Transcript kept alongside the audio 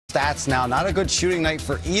Stats now. Not a good shooting night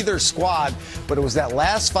for either squad, but it was that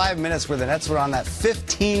last 5 minutes where the Nets went on that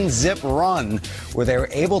 15-zip run where they were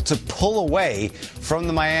able to pull away from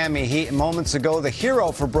the Miami Heat. Moments ago, the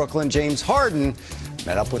hero for Brooklyn, James Harden,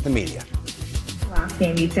 met up with the media. Last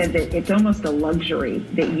game, you said that it's almost a luxury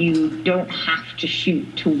that you don't have to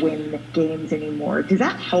shoot to win games anymore. Does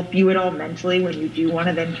that help you at all mentally when you do want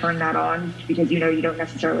to then turn that on? Because you know you don't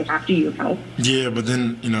necessarily have to, you have help. Yeah, but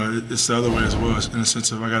then, it's the other way as well, in the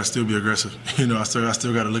sense of I got to still be aggressive. I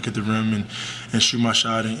still got to look at the rim and shoot my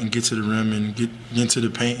shot and get to the rim and get into the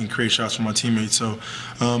paint and create shots for my teammates. So,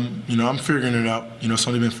 I'm figuring it out. It's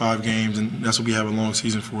only been 5 games, and that's what we have a long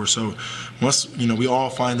season for. So once, we all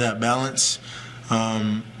find that balance,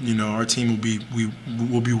 our team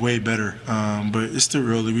will be way better. But it's still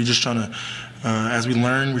early. We're just trying to, as we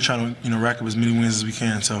learn, we're trying to, rack up as many wins as we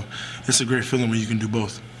can. So it's a great feeling when you can do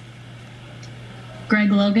both.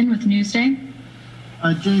 Greg Logan with Newsday.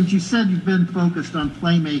 James, you said you've been focused on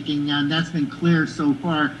playmaking, and that's been clear so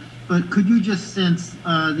far. But could you just sense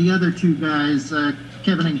the other two guys,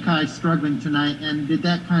 Kevin and Kai, struggling tonight, and did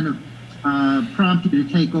that kind of prompt you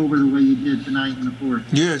to take over the way you did tonight in the fourth?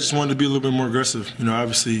 Yeah, I just wanted to be a little bit more aggressive.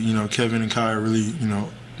 Obviously, Kevin and Kai are really,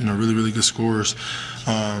 really good scorers.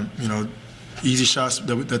 Easy shots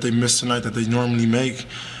that they missed tonight that they normally make.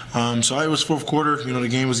 So it was fourth quarter. The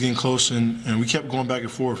game was getting close, and we kept going back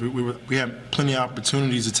and forth. We had plenty of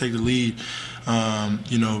opportunities to take the lead,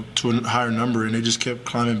 to a higher number, and they just kept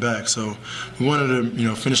climbing back. So we wanted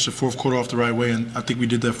to, finish the fourth quarter off the right way, and I think we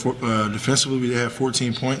did that. Defensively, we had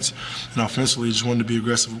 14 points, and offensively, just wanted to be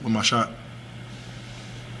aggressive with my shot.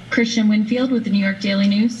 Christian Winfield with the New York Daily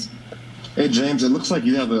News. Hey, James, it looks like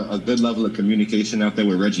you have a good level of communication out there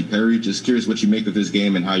with Reggie Perry. Just curious what you make of his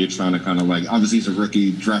game and how you're trying to kind of obviously he's a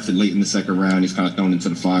rookie, drafted late in the second round. He's kind of thrown into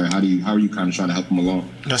the fire. How are you kind of trying to help him along?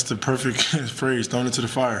 That's the perfect phrase, thrown into the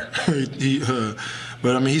fire.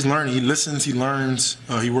 But, he's learning. He listens, he learns,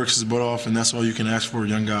 he works his butt off, and that's all you can ask for a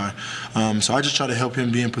young guy. So I just try to help him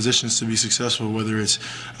be in positions to be successful, whether it's,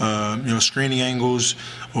 screening angles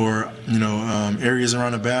or, areas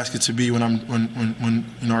around the basket to be when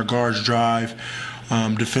our guards drive.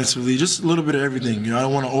 Defensively, just a little bit of everything. I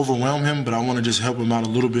don't want to overwhelm him, but I want to just help him out a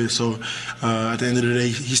little bit. So at the end of the day,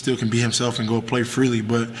 he still can be himself and go play freely,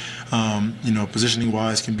 but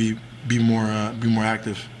positioning-wise, can be more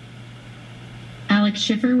active. Alex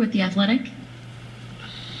Schiffer with The Athletic.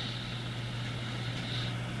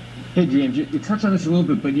 Hey, James, you touched on this a little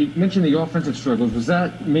bit, but you mentioned the offensive struggles. Was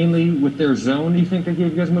that mainly with their zone, do you think, that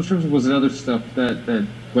gave you guys most struggles? Was it other stuff that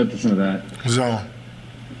led to some of that? Zone.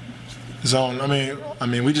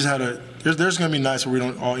 We just had there's going to be nights where we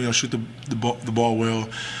don't all, shoot the ball well.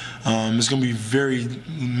 There's going to be very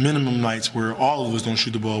minimum nights where all of us don't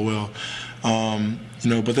shoot the ball well.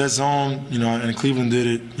 But that zone, and Cleveland did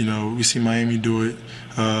it. We see Miami do it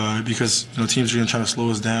because teams are going to try to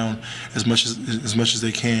slow us down as much as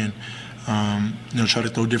they can. Try to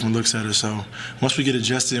throw different looks at us. So once we get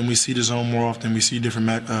adjusted and we see the zone more often, we see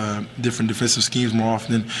different defensive schemes more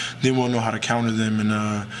often, then we'll know how to counter them and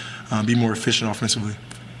be more efficient offensively.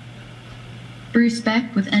 Bruce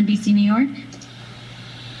Beck with NBC New York.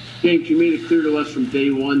 James, you made it clear to us from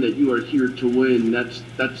day one that you are here to win. That's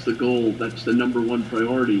the goal. That's the number one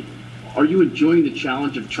priority. Are you enjoying the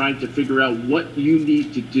challenge of trying to figure out what you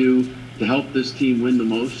need to do to help this team win the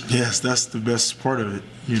most? Yes, that's the best part of it.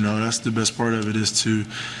 That's the best part of it is to,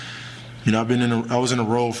 I was in a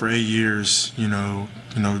role for 8 years,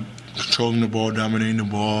 controlling the ball, dominating the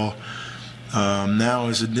ball. Now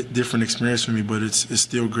it's a different experience for me, but it's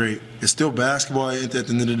still great. It's still basketball at the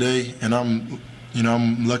end of the day, and I'm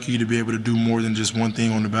lucky to be able to do more than just one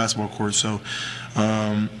thing on the basketball court. So,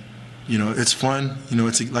 it's fun.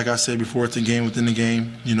 It's like I said before, it's a game within the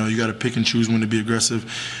game. You got to pick and choose when to be aggressive,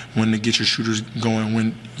 when to get your shooters going,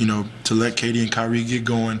 when, to let Katie and Kyrie get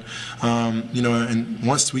going. And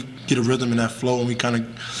once we get a rhythm in that flow and we kind of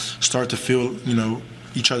start to feel,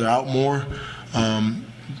 each other out more,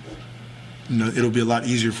 it'll be a lot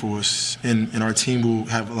easier for us. And our team will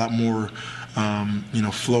have a lot more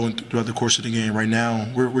flowing throughout the course of the game. Right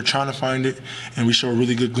now, we're trying to find it, and we show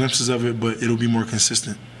really good glimpses of it, but it'll be more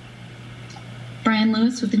consistent. Brian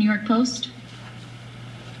Lewis with the New York Post.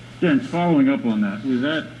 Yeah, and following up on that, was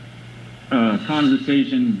that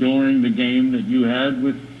conversation during the game that you had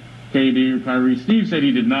with KD or Kyrie? Steve said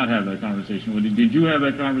he did not have that conversation with you. Did you have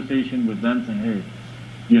that conversation with them saying, hey,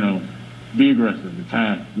 be aggressive,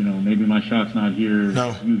 attack, maybe my shot's not here.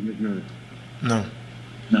 No. You get yours. No.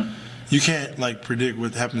 No. You can't predict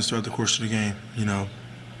what happens throughout the course of the game,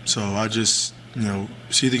 So I just,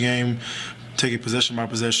 see the game, take it possession by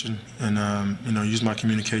possession, and use my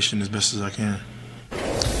communication as best as I can.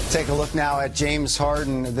 Take a look now at James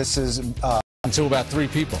Harden. This is to about 3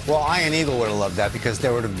 people. Well, Ian Eagle would have loved that because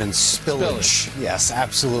there would have been spillage. Yes,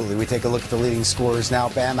 absolutely. We take a look at the leading scorers now.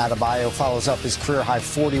 Bam Adebayo follows up his career-high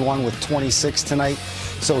 41 with 26 tonight,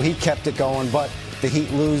 so he kept it going. But the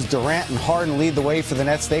Heat lose. Durant and Harden lead the way for the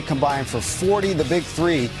Nets. They combine for 40. The big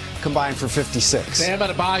three combined for 56. Bam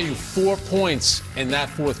Adebayo, 4 points in that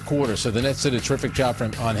fourth quarter, so the Nets did a terrific job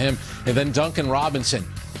on him. And then Duncan Robinson,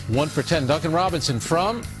 1 for 10. Duncan Robinson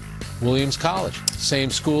from Williams College, same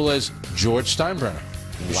school as George Steinbrenner.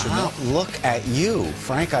 Wow, look at you,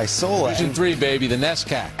 Frank Isola. Division 3, baby, the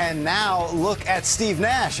NESCAC. And now look at Steve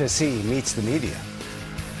Nash as he meets the media.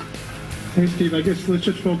 Hey, Steve, I guess let's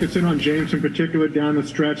just focus in on James in particular down the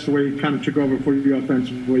stretch, the way he kind of took over for you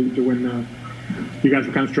offensively to when you guys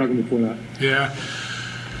were kind of struggling before that.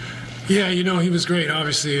 Yeah, you know, he was great,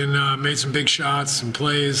 obviously, and made some big shots and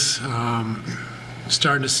plays.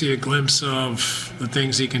 Starting to see a glimpse of the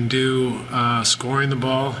things he can do scoring the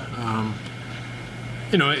ball.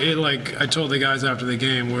 You know, like I told the guys after the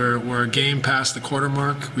game, we're a game past the quarter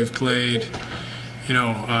mark. We've played, you know,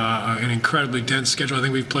 an incredibly dense schedule. I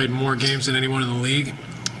think we've played more games than anyone in the league.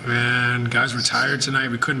 And guys were tired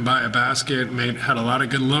tonight. We couldn't buy a basket. Had a lot of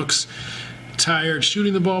good looks. Tired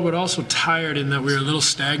shooting the ball, but also tired in that we were a little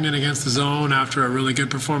stagnant against the zone after a really good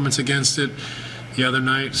performance against it the other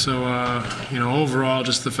night. So, you know, overall,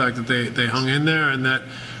 just the fact that they hung in there and that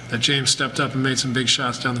James stepped up and made some big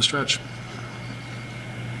shots down the stretch.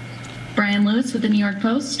 Brian Lewis with the New York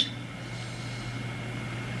Post.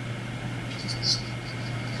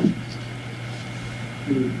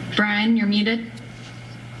 Brian, you're muted.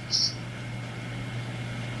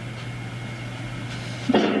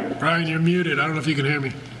 Brian, you're muted. I don't know if you can hear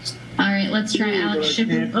me. All right, let's try Alex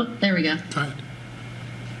Schiffer. Oh, there we go. Go ahead.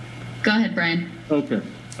 Go ahead, Brian. Okay.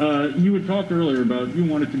 You had talked earlier about you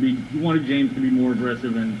wanted James to be more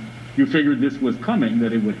aggressive, and you figured this was coming,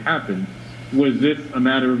 that it would happen. Was this a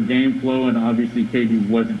matter of game flow, and obviously KD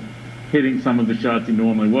wasn't hitting some of the shots he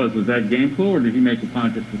normally was? Was that game flow, or did he make a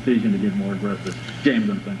conscious decision to get more aggressive? James,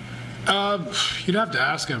 I'm saying. You'd have to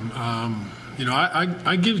ask him. You know,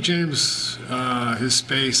 I give James his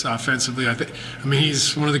space offensively. I mean,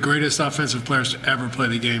 he's one of the greatest offensive players to ever play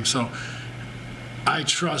the game. So I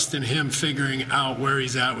trust in him figuring out where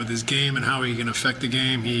he's at with his game and how he can affect the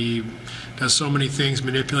game. He does so many things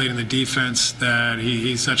manipulating the defense that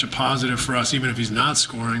he's such a positive for us, even if he's not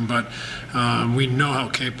scoring. But we know how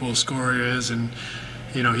capable a scorer he is. And,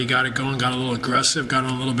 you know, he got it going, got a little aggressive, got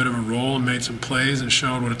on a little bit of a roll and made some plays and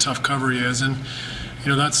showed what a tough cover he is. And, you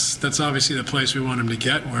know, that's obviously the place we want him to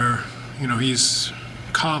get, where, you know, he's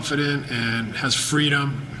confident and has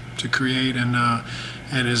freedom to create and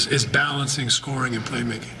is balancing scoring and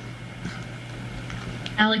playmaking.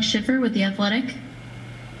 Alex Schiffer with The Athletic.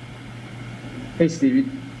 Hey, Steve, you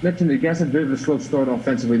mentioned that you guys had a bit of a slow start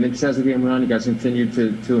offensively. Then just as the game went on, you guys continued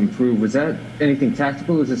to improve. Was that anything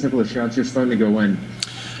tactical, or was it simple as shots just starting to go in?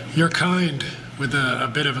 You're kind with a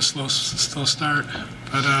bit of a slow start.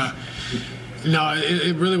 But, no,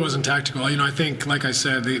 it really wasn't tactical. You know, I think, like I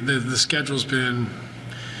said, the schedule's been,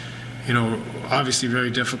 you know, obviously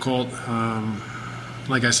very difficult.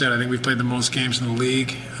 Like I said, I think we've played the most games in the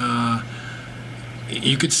league.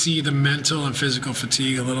 You could see the mental and physical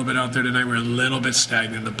fatigue a little bit out there tonight. We're a little bit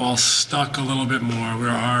stagnant. The ball stuck a little bit more.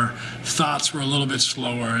 Our thoughts were a little bit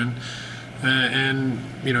slower. And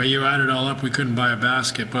you know, you add it all up, we couldn't buy a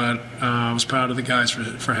basket. But I was proud of the guys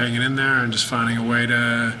for hanging in there and just finding a way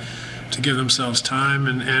to give themselves time.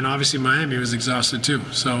 And obviously Miami was exhausted too.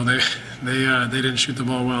 So they didn't shoot the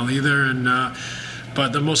ball well either. And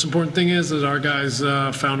but the most important thing is that our guys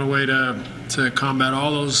found a way to combat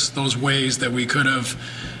all those ways that we could have,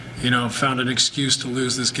 you know, found an excuse to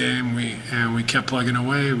lose this game. We kept plugging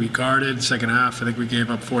away. We guarded. Second half, I think we gave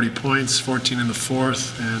up 40 points, 14 in the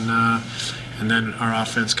fourth, and then our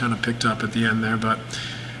offense kind of picked up at the end there. But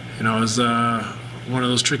you know, it was one of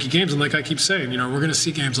those tricky games. And like I keep saying, you know, we're going to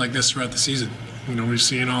see games like this throughout the season. You know, we've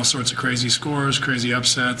seen all sorts of crazy scores, crazy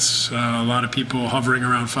upsets, a lot of people hovering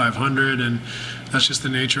around 500, and that's just the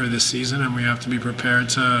nature of this season. And we have to be prepared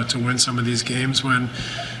to win some of these games when,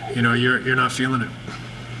 you know, you're not feeling it.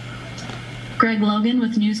 Greg Logan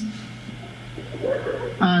with News.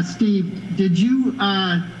 Steve, did you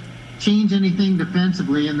change anything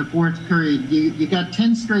defensively in the fourth period? You got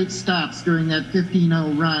 10 straight stops during that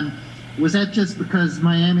 15-0 run. Was that just because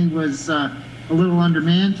Miami was a little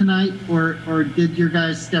undermanned tonight, or did your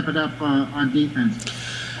guys step it up on defense?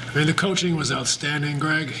 I mean, the coaching was outstanding,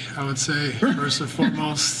 Greg, I would say, first and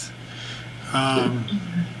foremost. You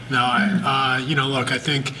know, look, I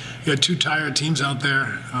think you had two tired teams out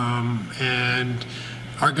there, and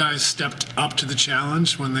our guys stepped up to the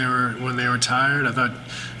challenge when they were tired. I thought,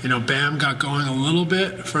 Bam got going a little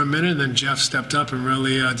bit for a minute, and then Jeff stepped up and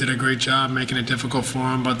really did a great job making it difficult for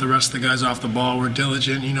him. But the rest of the guys off the ball were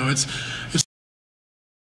diligent. It's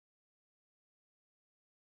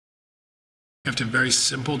kept it very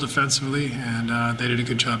simple defensively, and they did a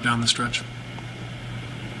good job down the stretch.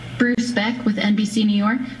 Bruce Beck with NBC New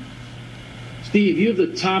York. Steve, you have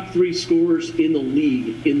the top 3 scorers in the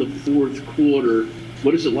league in the fourth quarter.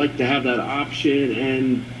 What is it like to have that option,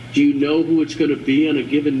 and do you know who it's going to be on a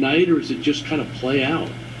given night, or is it just kind of play out?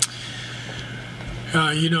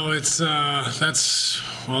 That's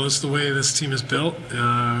the way this team is built.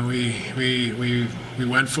 We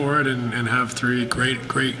went for it and have 3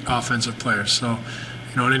 great offensive players. So,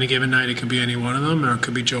 on any given night, it could be any one of them, or it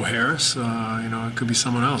could be Joe Harris. It could be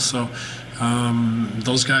someone else. So,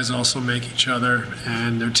 those guys also make each other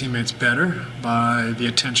and their teammates better by the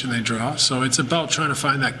attention they draw. So it's about trying to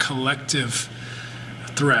find that collective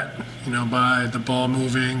threat, by the ball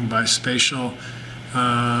moving, by spatial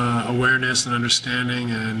awareness and understanding,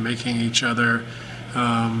 and making each other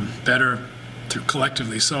better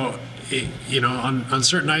collectively. So, on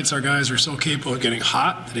certain nights, our guys are so capable of getting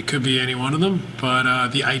hot that it could be any one of them. But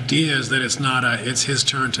the idea is that it's his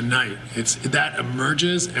turn tonight. That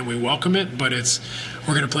emerges, and we welcome it. But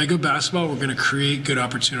we're going to play good basketball. We're going to create good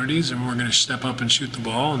opportunities, and we're going to step up and shoot the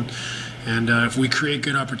ball. And if we create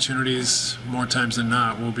good opportunities more times than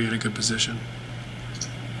not, we'll be in a good position.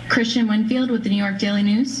 Christian Winfield with the New York Daily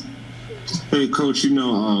News. Hey, Coach,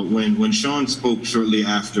 when Sean spoke shortly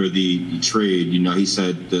after the trade, he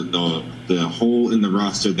said the hole in the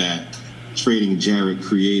roster that trading Jarrett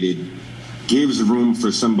created gives room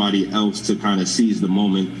for somebody else to kind of seize the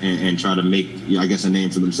moment and try to make, I guess, a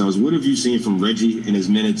name for themselves. What have you seen from Reggie in his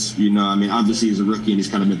minutes? Obviously he's a rookie and he's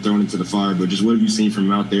kind of been thrown into the fire, but just what have you seen from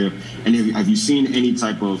him out there? And have you seen any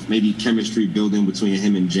type of maybe chemistry building between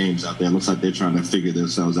him and James out there? It looks like they're trying to figure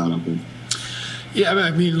themselves out there. Yeah,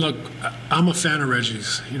 look, I'm a fan of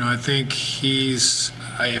Reggie's. I think he's,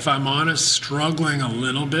 if I'm honest, struggling a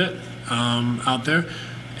little bit out there,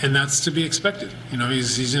 and that's to be expected.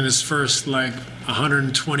 He's in his first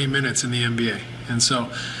 120 minutes in the NBA, and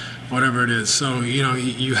so whatever it is. So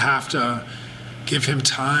you have to give him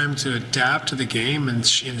time to adapt to the game in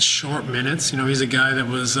short minutes. He's a guy that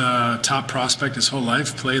was a top prospect his whole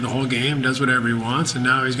life, played the whole game, does whatever he wants, and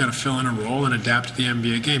now he's got to fill in a role and adapt to the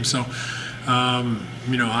NBA game. So.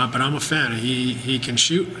 But I'm a fan. He can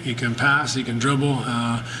shoot, he can pass, he can dribble.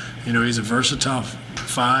 He's a versatile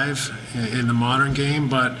 5 in the modern game,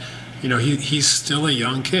 but he's still a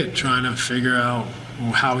young kid trying to figure out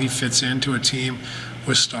how he fits into a team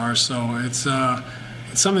with stars. So it's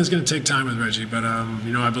something that's going to take time with Reggie, but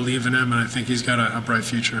I believe in him, and I think he's got a bright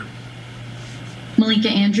future. Malika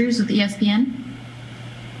Andrews with ESPN.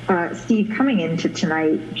 Steve, coming into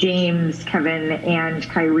tonight, James, Kevin, and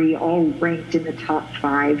Kyrie all ranked in the top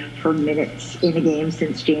 5 for minutes in a game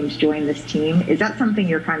since James joined this team. Is that something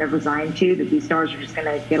you're kind of resigned to, that these stars are just going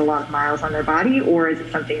to get a lot of miles on their body, or is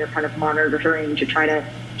it something you're kind of monitoring to try to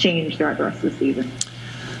change throughout the rest of the season?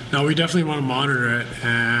 No, we definitely want to monitor it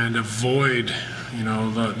and avoid,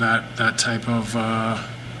 that type of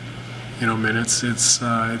minutes.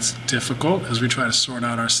 It's difficult as we try to sort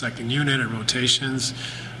out our second unit and rotations.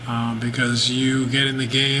 Because you get in the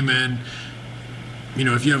game and,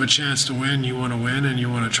 if you have a chance to win, you want to win, and you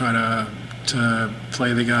want to try to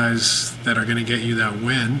play the guys that are going to get you that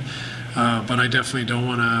win. But I definitely don't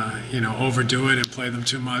want to, overdo it and play them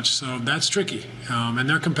too much. So that's tricky. And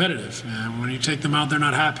they're competitive. And when you take them out, they're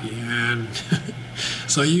not happy. And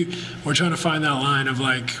so we're trying to find that line of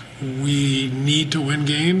we need to win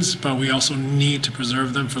games, but we also need to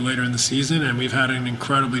preserve them for later in the season. And we've had an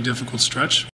incredibly difficult stretch.